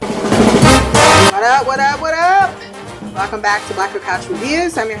What up? Welcome back to Black Girl Couch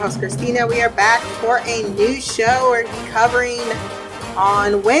Reviews. I'm your host, Christina. We are back for a new show. We're covering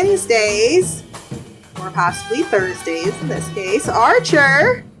on Wednesdays, or possibly Thursdays in this case,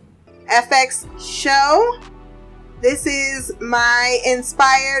 Archer, FX show. This is my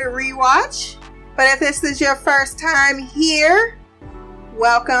inspired rewatch. But if this is your first time here,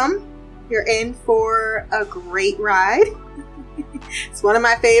 welcome. You're in for a great ride. It's one of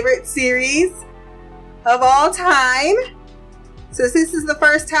my favorite series of all time. So since this is the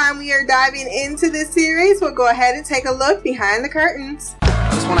first time we are diving into this series, we'll go ahead and take a look behind the curtains.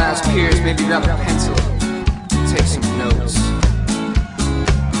 I just want to ask you here is maybe grab a pencil and take some notes.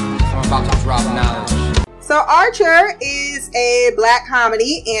 I'm about to drop knowledge. So Archer is a black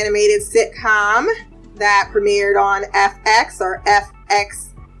comedy animated sitcom that premiered on FX or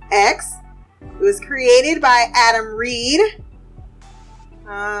FXX. It was created by Adam Reed.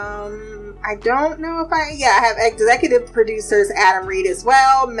 I don't know if I have executive producers Adam Reed as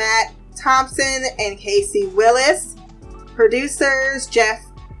well, Matt Thompson and Casey Willis. Producers Jeff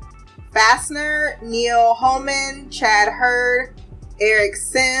Fassner, Neil Holman, Chad Hurd, Eric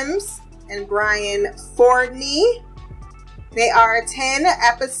Sims, and Brian Fordney. They are 10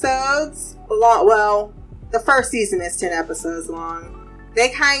 episodes long. Well, the first season is 10 episodes long. They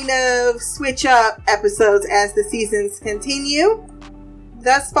kind of switch up episodes as the seasons continue.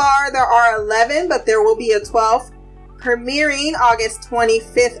 Thus far, there are 11, but there will be a 12th premiering August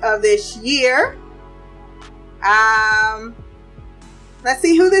 25th of this year. Let's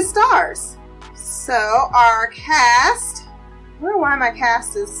see who this stars. So, our cast. I wonder why my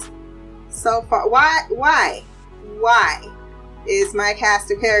cast is so far. Why is my cast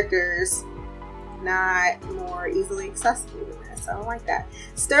of characters not more easily accessible than this? I don't like that.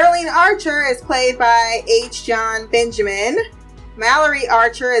 Sterling Archer is played by H. John Benjamin. Mallory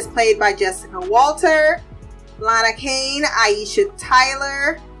Archer is played by Jessica Walter. Lana Kane, Aisha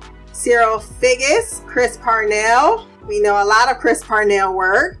Tyler. Cyril Figgis, Chris Parnell. We know a lot of Chris Parnell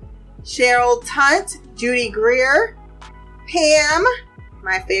work. Cheryl Tunt, Judy Greer. Pam,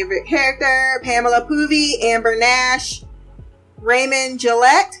 my favorite character, Pamela Poovey, Amber Nash. Raymond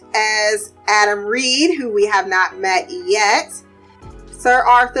Gillette as Adam Reed, who we have not met yet. Sir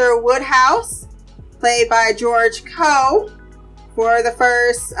Arthur Woodhouse, played by George Coe. For the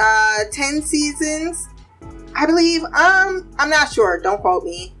first 10 seasons, I believe. I'm not sure. Don't quote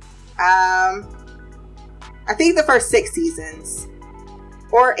me. I think the first 6 seasons.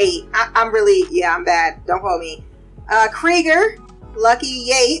 Or 8. I'm bad. Don't quote me. Krieger, Lucky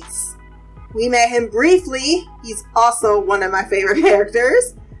Yates. We met him briefly. He's also one of my favorite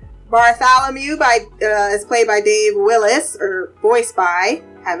characters. Bartholomew is played by Dave Willis, or voiced by.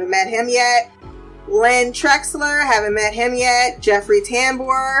 Haven't met him yet. Len Trexler, haven't met him yet. Jeffrey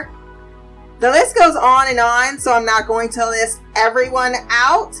Tambor. The list goes on and on, so I'm not going to list everyone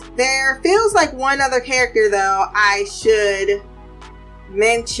out. There feels like one other character, though, I should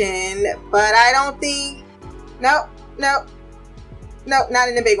mention, but I don't think... Nope, not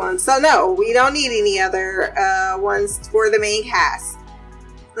in the big ones. So no, we don't need any other ones for the main cast.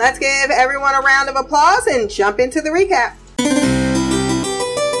 Let's give everyone a round of applause and jump into the recap.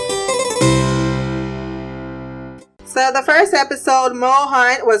 So the first episode, Mole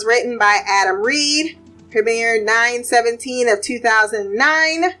Hunt, was written by Adam Reed, premiered 9/17 of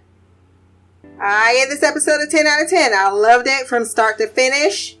 2009. I gave this episode a 10 out of 10. I loved it from start to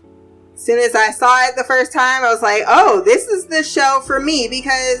finish. As soon as I saw it the first time, I was like, oh, this is the show for me,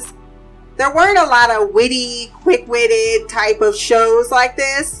 because there weren't a lot of witty, quick-witted type of shows like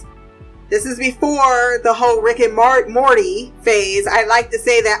this. This is before the whole Rick and Morty phase. I'd like to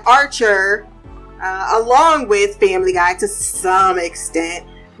say that Archer... along with Family Guy to some extent,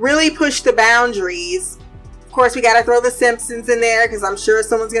 really pushed the boundaries. Of course, we got to throw The Simpsons in there because I'm sure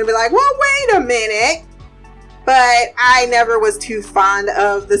someone's going to be like, well, wait a minute. But I never was too fond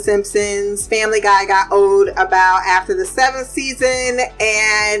of The Simpsons. Family Guy got old about after the 7th season,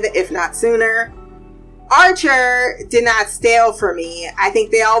 and if not sooner. Archer did not stale for me. I think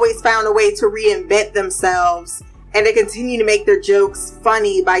they always found a way to reinvent themselves and to continue to make their jokes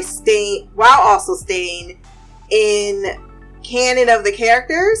funny while also staying in canon of the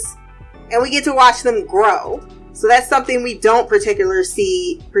characters. And we get to watch them grow. So that's something we don't particularly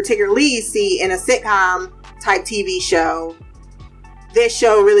see in a sitcom type TV show. This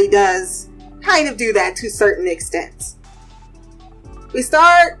show really does kind of do that to certain extents. We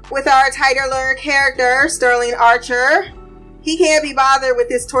start with our titular character, Sterling Archer. He can't be bothered with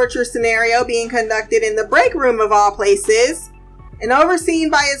this torture scenario being conducted in the break room of all places, and overseen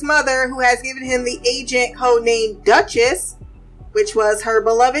by his mother, who has given him the agent codenamed Duchess, which was her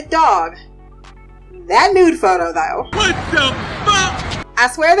beloved dog. That nude photo, though. What the fuck? I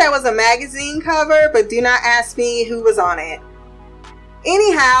swear that was a magazine cover, but do not ask me who was on it.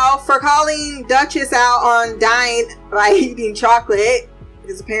 Anyhow, for calling Duchess out on dying by eating chocolate,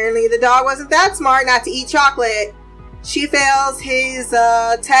 because apparently the dog wasn't that smart not to eat chocolate, she fails his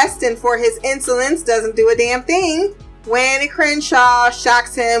test and for his insolence doesn't do a damn thing when Crenshaw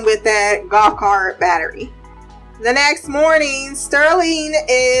shocks him with that golf cart battery. The next morning, Sterling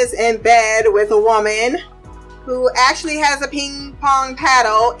is in bed with a woman who actually has a ping pong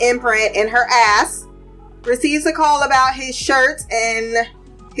paddle imprint in her ass, receives a call about his shirt and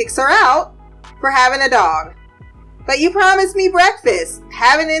kicks her out for having a dog. But you promised me breakfast.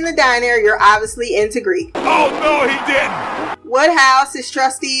 Having in the diner, you're obviously into Greek. Oh no, he didn't! Woodhouse, his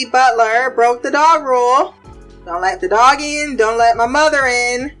trusty butler, broke the dog rule. Don't let the dog in, don't let my mother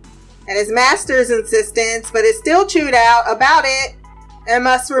in. And his master's insistence, but is still chewed out about it and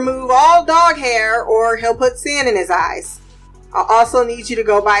must remove all dog hair or he'll put sand in his eyes. I'll also need you to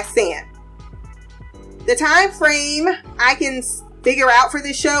go buy sand. The time frame I can figure out for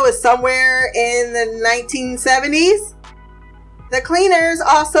this show is somewhere in the 1970s. The Cleaners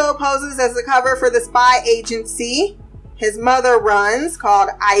also poses as the cover for the spy agency his mother runs called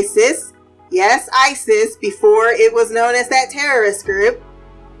ISIS. Yes, ISIS, before it was known as that terrorist group.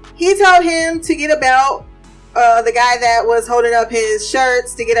 He told him to get a belt, the guy that was holding up his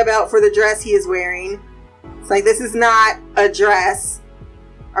shirts, to get a belt for the dress he is wearing. It's like, this is not a dress.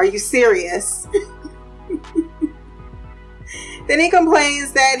 Are you serious? Then he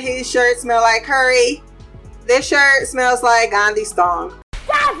complains that his shirt smells like curry. This shirt smells like Gandhi Stong.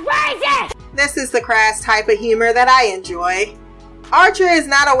 That's racist! This is the crass type of humor that I enjoy. Archer is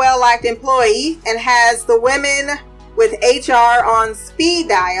not a well-liked employee and has the women with HR on speed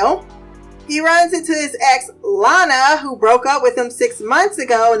dial. He runs into his ex, Lana, who broke up with him 6 months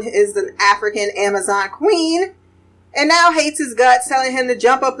ago and is an African Amazon queen, and now hates his guts, telling him to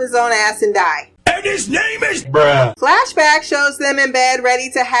jump up his own ass and die. And his name is Bruh. Flashback shows them in bed ready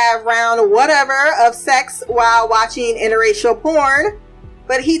to have round whatever of sex while watching interracial porn,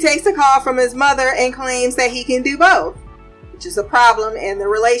 but he takes a call from his mother and claims that he can do both, which is a problem in the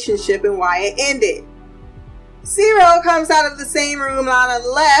relationship and why it ended. Cyril comes out of the same room Lana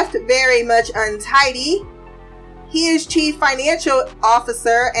left, very much untidy. He is chief financial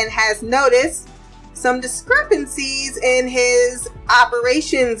officer and has noticed some discrepancies in his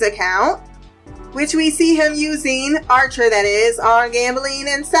operations account, which we see him using, Archer that is, on gambling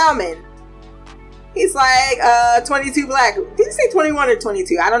and salmon. He's like 22 black. Did he say 21 or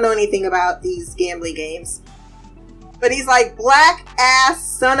 22? I don't know anything about these gambling games. But he's like, black ass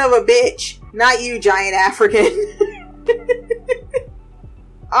son of a bitch. Not you, giant African.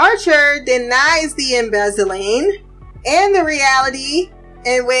 Archer denies the embezzling and the reality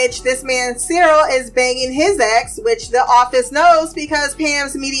in which this man Cyril is banging his ex, which the office knows because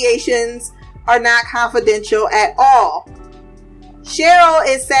Pam's mediations are not confidential at all. Cheryl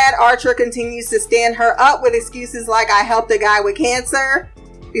is sad Archer continues to stand her up with excuses like I helped a guy with cancer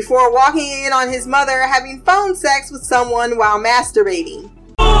before walking in on his mother having phone sex with someone while masturbating.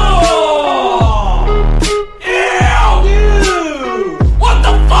 Oh! Ew! What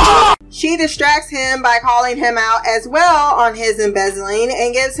the fuck? She distracts him by calling him out as well on his embezzling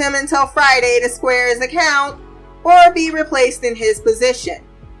and gives him until Friday to square his account or be replaced in his position.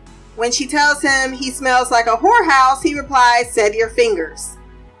 When she tells him he smells like a whorehouse, he replies, "Set your fingers."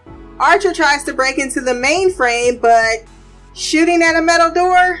 Archer tries to break into the mainframe, but shooting at a metal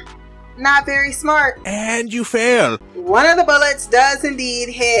door? Not very smart. And you fail. One of the bullets does indeed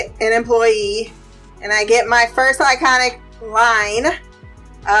hit an employee, and I get my first iconic line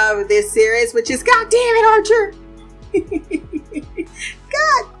of this series, which is, "God damn it, Archer!"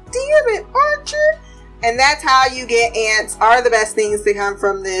 God damn it, Archer! And that's how you get ants are the best things to come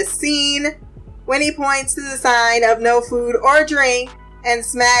from this scene, when he points to the sign of no food or drink and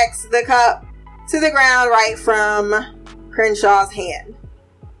smacks the cup to the ground right from Crenshaw's hand.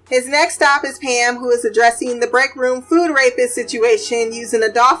 His next stop is Pam, who is addressing the break room food rapist situation using a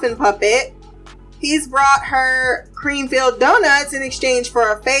dolphin puppet. He's brought her cream-filled donuts in exchange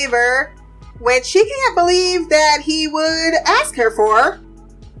for a favor, which she can't believe that he would ask her for,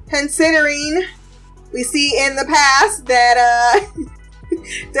 considering we see in the past that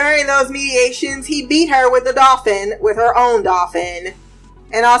during those mediations, he beat her with the dolphin, with her own dolphin,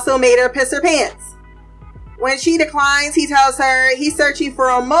 and also made her piss her pants. When she declines, he tells her he's searching for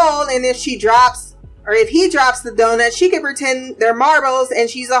a mole, and if he drops the donut, she could pretend they're marbles and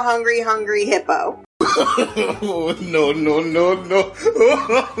she's a hungry, hungry hippo. Oh, no.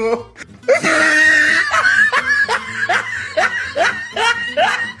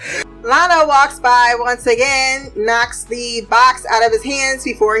 Lana walks by once again, knocks the box out of his hands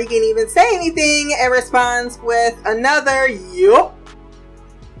before he can even say anything, and responds with another yup.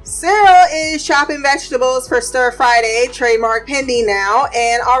 Cyril is chopping vegetables for Stir Friday, trademark pending now,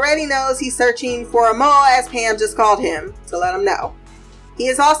 and already knows he's searching for a mole, as Pam just called him to let him know. He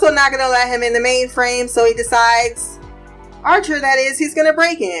is also not going to let him in the mainframe, so he decides, Archer that is, he's going to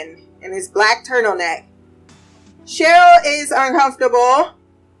break in his black turtleneck. Cheryl is uncomfortable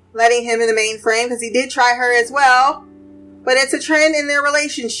letting him in the mainframe because he did try her as well, but it's a trend in their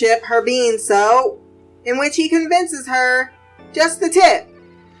relationship, her being so, in which he convinces her just the tip.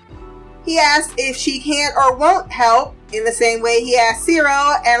 He asks if she can't or won't help in the same way he asked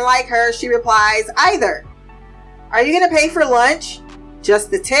Cyril, and like her, she replies, either. Are you going to pay for lunch?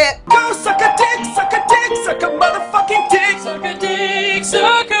 Just the tip. Go suck a dick, suck a dick, suck a motherfucking dick. Suck a dick,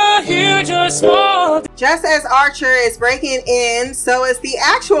 suck a huge or small. Just as Archer is breaking in, so is the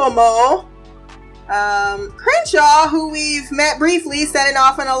actual mole. Crenshaw, who we've met briefly, setting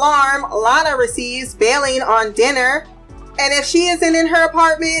off an alarm Lana receives bailing on dinner. And if she isn't in her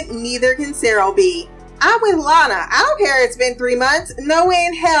apartment, neither can Cyril be. I'm with Lana. I don't care it's been 3 months. No way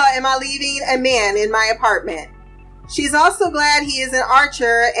in hell am I leaving a man in my apartment. She's also glad he is an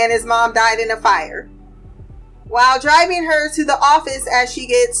Archer and his mom died in a fire. While driving her to the office as she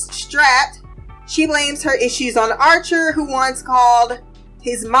gets strapped, she blames her issues on Archer, who once called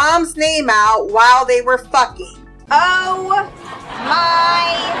his mom's name out while they were fucking. Oh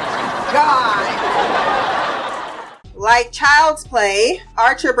my God. Like child's play,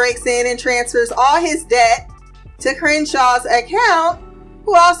 Archer breaks in and transfers all his debt to Crenshaw's account,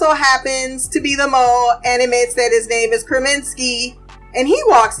 who also happens to be the mole and admits that his name is Kreminski, and he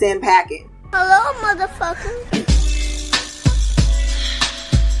walks in packing. Hello, motherfucker.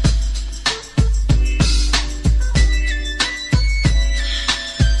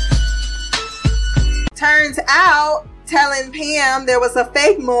 Turns out, telling Pam there was a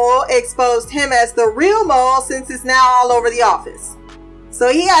fake mole exposed him as the real mole, since it's now all over the office.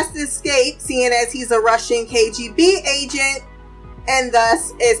 So he has to escape, seeing as he's a Russian KGB agent, and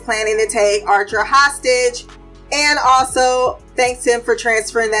thus is planning to take Archer hostage, and also thanks him for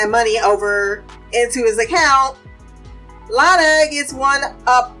transferring that money over into his account. Lana gets one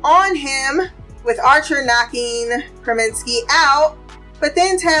up on him with Archer knocking Kreminski out, but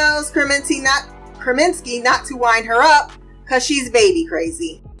then tells Kreminski not to wind her up because she's baby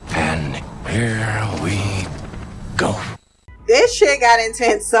crazy. And here we go. This shit got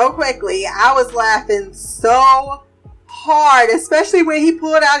intense so quickly. I was laughing so hard, especially when he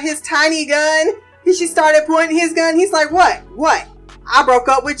pulled out his tiny gun. She started pointing his gun. He's like, what? I broke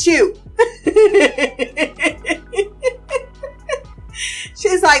up with you.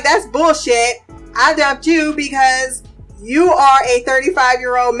 She's like, that's bullshit. I dumped you because you are a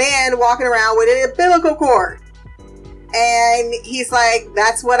 35-year-old man walking around with an umbilical cord. And he's like,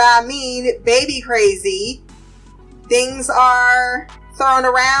 that's what I mean, baby crazy. Things are thrown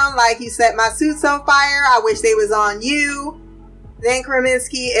around like you set my suits on fire. I wish they was on you. Then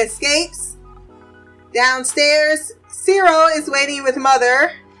Kreminski escapes. Downstairs, Cyril is waiting with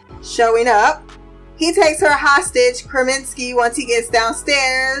Mother, showing up. He takes her hostage, Kreminski, once he gets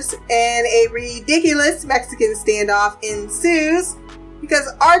downstairs, and a ridiculous Mexican standoff ensues because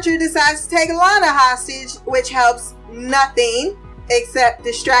Archer decides to take Lana hostage, which helps nothing except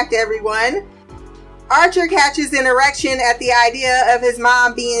distract everyone. Archer catches an erection at the idea of his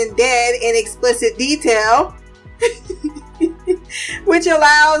mom being dead in explicit detail, which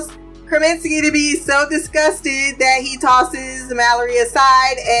allows Kreminski to be so disgusted that he tosses Mallory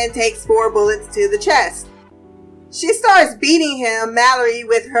aside and takes 4 bullets to the chest. She starts beating him, Mallory,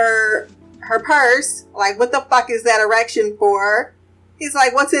 with her purse. Like, what the fuck is that erection for? He's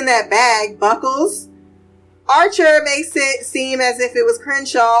like, what's in that bag, Buckles? Archer makes it seem as if it was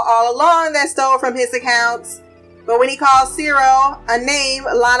Crenshaw all along that stole from his accounts. But when he calls Cyril a name,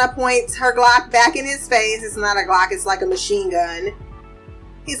 Lana points her Glock back in his face. It's not a Glock, it's like a machine gun.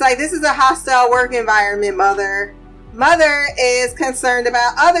 He's like, this is a hostile work environment, Mother. Mother is concerned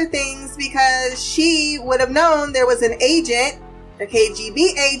about other things because she would have known there was an agent, a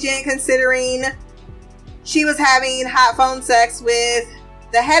KGB agent, considering she was having hot phone sex with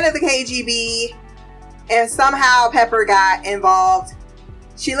the head of the KGB, and somehow Pepper got involved.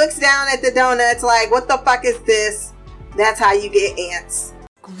 She looks down at the donuts like, what the fuck is this? That's how you get ants.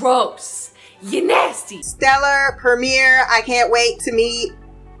 Gross. You nasty. Stellar premiere. I can't wait to meet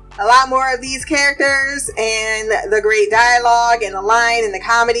a lot more of these characters and the great dialogue and the line and the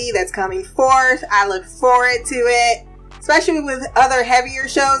comedy that's coming forth. I look forward to it, especially with other heavier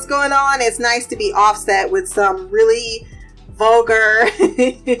shows going on. It's nice to be offset with some really vulgar,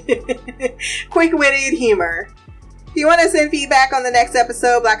 quick-witted humor. If you want to send feedback on the next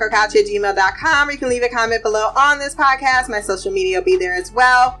episode, blackgirlcouch@gmail.com, or you can leave a comment below on this podcast. My social media will be there as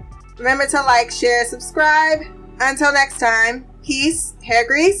well. Remember to like, share, subscribe. Until next time, peace, hair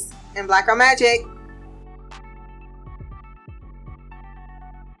grease, and black girl magic.